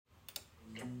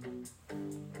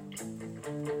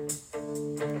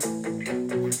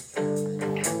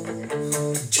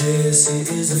Jesse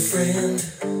is a friend.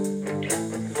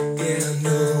 Yeah, I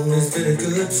know he's been a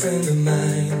good friend of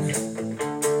mine.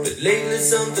 But lately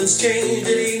something's changed,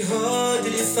 it ain't hard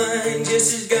to define.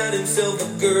 Jesse's got himself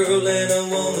a girl and I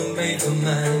wanna make her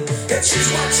mine. And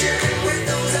she's watching with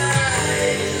those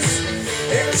eyes,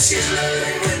 and she's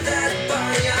loving with that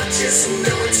body, I just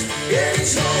know it. And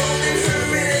he's holding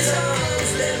her in his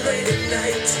arms late at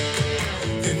night.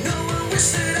 You know I wish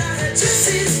that I had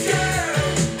Jesse's girl.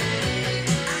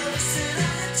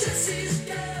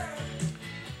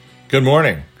 Good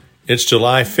morning. It's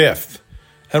July 5th,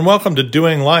 and welcome to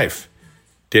Doing Life,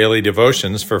 daily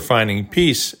devotions for finding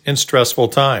peace in stressful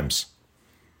times.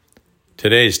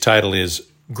 Today's title is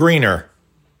Greener.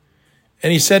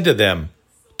 And he said to them,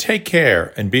 "Take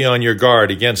care and be on your guard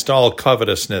against all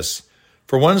covetousness,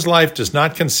 for one's life does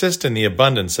not consist in the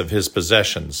abundance of his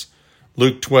possessions."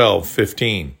 Luke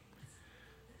 12:15.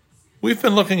 We've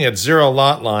been looking at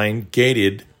zero-lot line,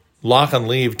 gated,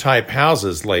 lock-and-leave type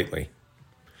houses lately.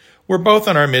 We're both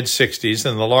in our mid-60s,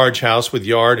 and the large house with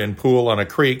yard and pool on a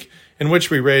creek in which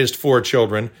we raised 4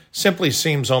 children simply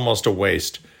seems almost a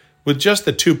waste. With just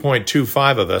the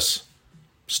 2.25 of us,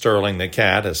 Sterling the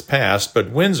cat has passed, but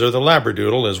Windsor the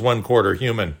labradoodle is 1/4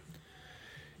 human.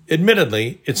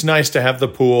 Admittedly, it's nice to have the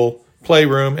pool,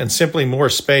 playroom, and simply more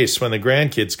space when the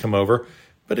grandkids come over,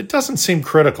 but it doesn't seem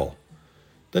critical.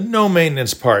 The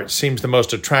no-maintenance part seems the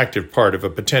most attractive part of a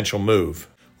potential move.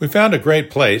 We found a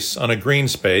great place on a green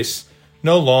space,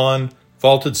 no lawn,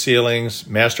 vaulted ceilings,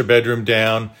 master bedroom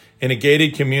down, in a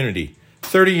gated community,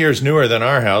 30 years newer than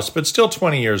our house, but still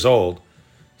 20 years old.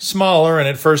 Smaller and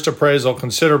at first appraisal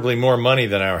considerably more money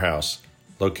than our house.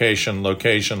 Location,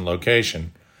 location,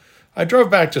 location. I drove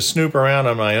back to snoop around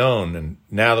on my own, and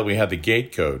now that we had the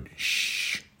gate code,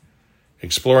 shh.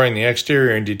 Exploring the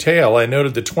exterior in detail, I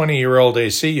noted the 20-year-old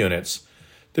AC units,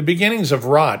 the beginnings of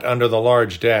rot under the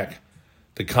large deck,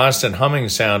 the constant humming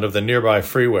sound of the nearby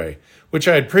freeway, which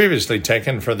I had previously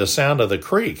taken for the sound of the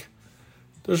creek.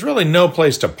 There's really no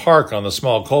place to park on the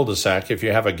small cul-de-sac if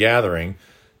you have a gathering.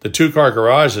 The 2-car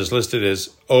garage is listed as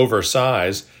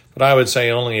oversized, but I would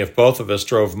say only if both of us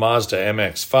drove Mazda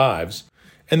MX-5s.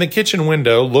 And the kitchen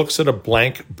window looks at a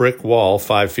blank brick wall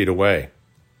 5 feet away.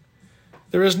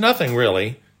 There is nothing,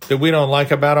 really, that we don't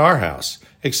like about our house,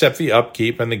 except the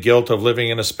upkeep and the guilt of living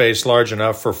in a space large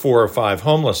enough for 4 or 5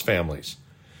 homeless families.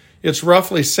 It's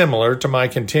roughly similar to my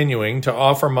continuing to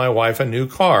offer my wife a new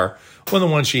car when the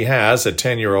one she has, a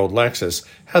 10-year-old Lexus,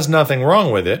 has nothing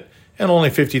wrong with it and only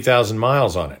 50,000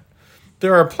 miles on it.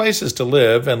 There are places to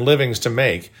live and livings to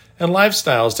make and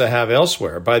lifestyles to have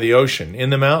elsewhere, by the ocean,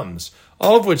 in the mountains,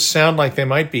 all of which sound like they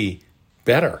might be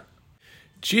better.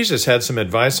 Jesus had some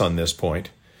advice on this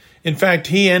point. In fact,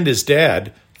 he and his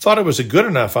dad thought it was a good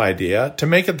enough idea to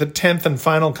make it the 10th and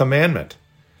final commandment.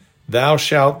 Thou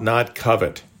shalt not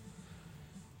covet.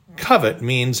 Covet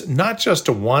means not just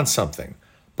to want something,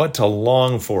 but to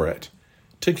long for it,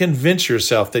 to convince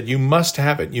yourself that you must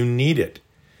have it, you need it.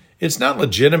 It's not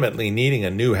legitimately needing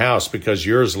a new house because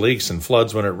yours leaks and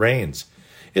floods when it rains.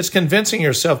 It's convincing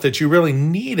yourself that you really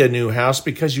need a new house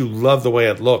because you love the way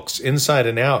it looks, inside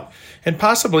and out, and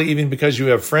possibly even because you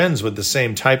have friends with the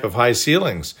same type of high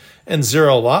ceilings and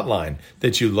zero lot line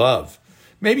that you love.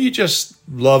 Maybe you just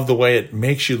love the way it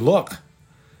makes you look.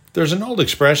 There's an old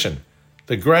expression,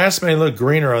 the grass may look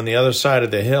greener on the other side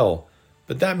of the hill,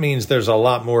 but that means there's a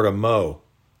lot more to mow.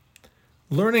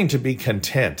 Learning to be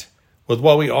content with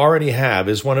what we already have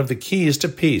is one of the keys to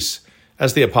peace,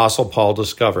 as the Apostle Paul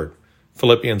discovered.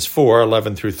 Philippians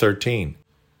 4:11-13.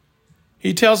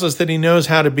 He tells us that he knows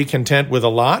how to be content with a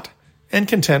lot and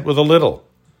content with a little.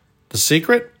 The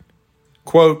secret?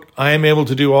 Quote, I am able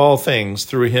to do all things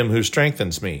through him who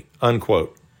strengthens me,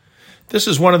 unquote. This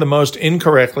is one of the most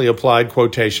incorrectly applied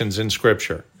quotations in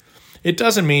Scripture. It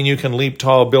doesn't mean you can leap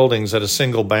tall buildings at a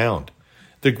single bound.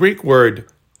 The Greek word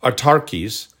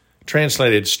autarkes,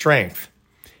 translated strength,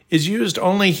 is used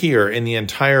only here in the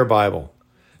entire Bible.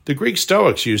 The Greek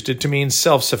Stoics used it to mean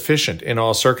self-sufficient in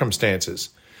all circumstances,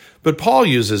 but Paul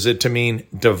uses it to mean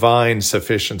divine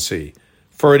sufficiency,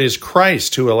 for it is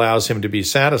Christ who allows him to be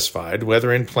satisfied,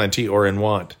 whether in plenty or in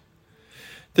want.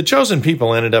 The chosen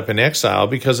people ended up in exile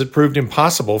because it proved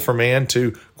impossible for man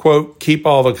to, quote, keep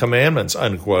all the commandments,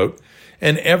 unquote,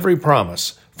 and every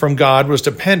promise from God was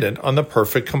dependent on the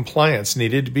perfect compliance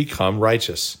needed to become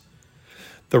righteous.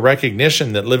 The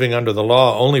recognition that living under the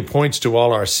law only points to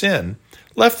all our sin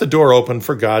left the door open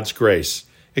for God's grace,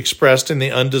 expressed in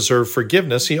the undeserved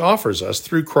forgiveness he offers us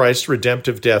through Christ's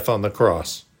redemptive death on the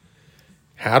cross.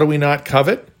 How do we not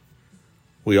covet?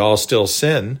 We all still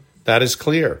sin, that is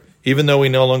clear. even though we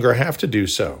no longer have to do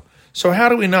so. So how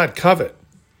do we not covet?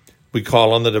 We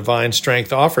call on the divine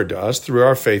strength offered to us through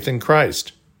our faith in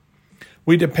Christ.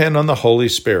 We depend on the Holy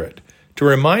Spirit to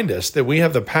remind us that we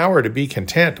have the power to be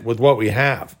content with what we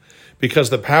have, because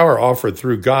the power offered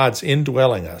through God's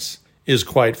indwelling us is,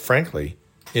 quite frankly,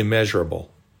 immeasurable.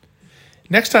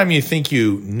 Next time you think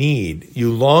you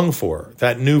long for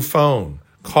that new phone,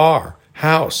 car,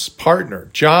 house, partner,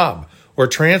 job, or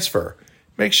transfer,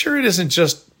 make sure it isn't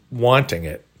just wanting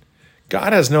it.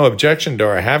 God has no objection to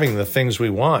our having the things we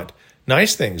want,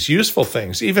 nice things, useful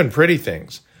things, even pretty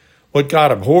things. What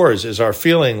God abhors is our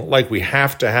feeling like we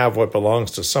have to have what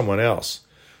belongs to someone else,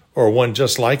 or one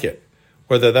just like it,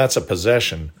 whether that's a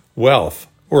possession, wealth,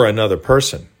 or another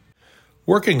person.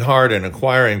 Working hard and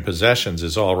acquiring possessions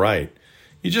is all right.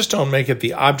 You just don't make it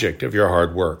the object of your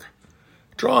hard work.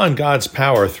 Draw on God's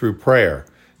power through prayer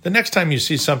the next time you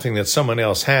see something that someone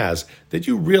else has that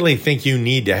you really think you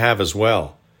need to have as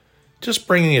well. Just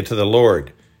bringing it to the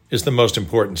Lord is the most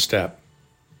important step.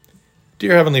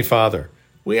 Dear Heavenly Father,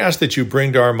 we ask that you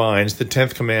bring to our minds the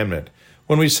 10th commandment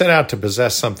when we set out to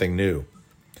possess something new.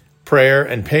 Prayer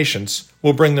and patience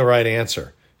will bring the right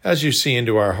answer, as you see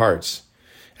into our hearts.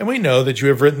 And we know that you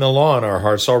have written the law in our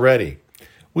hearts already.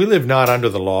 We live not under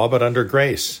the law, but under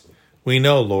grace. We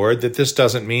know, Lord, that this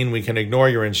doesn't mean we can ignore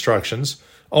your instructions,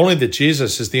 only that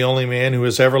Jesus is the only man who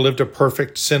has ever lived a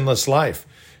perfect, sinless life,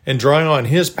 and drawing on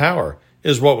his power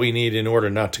is what we need in order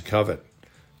not to covet.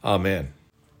 Amen.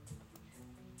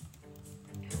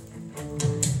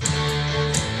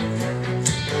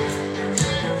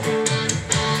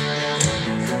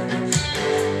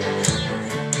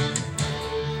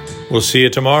 We'll see you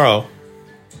tomorrow.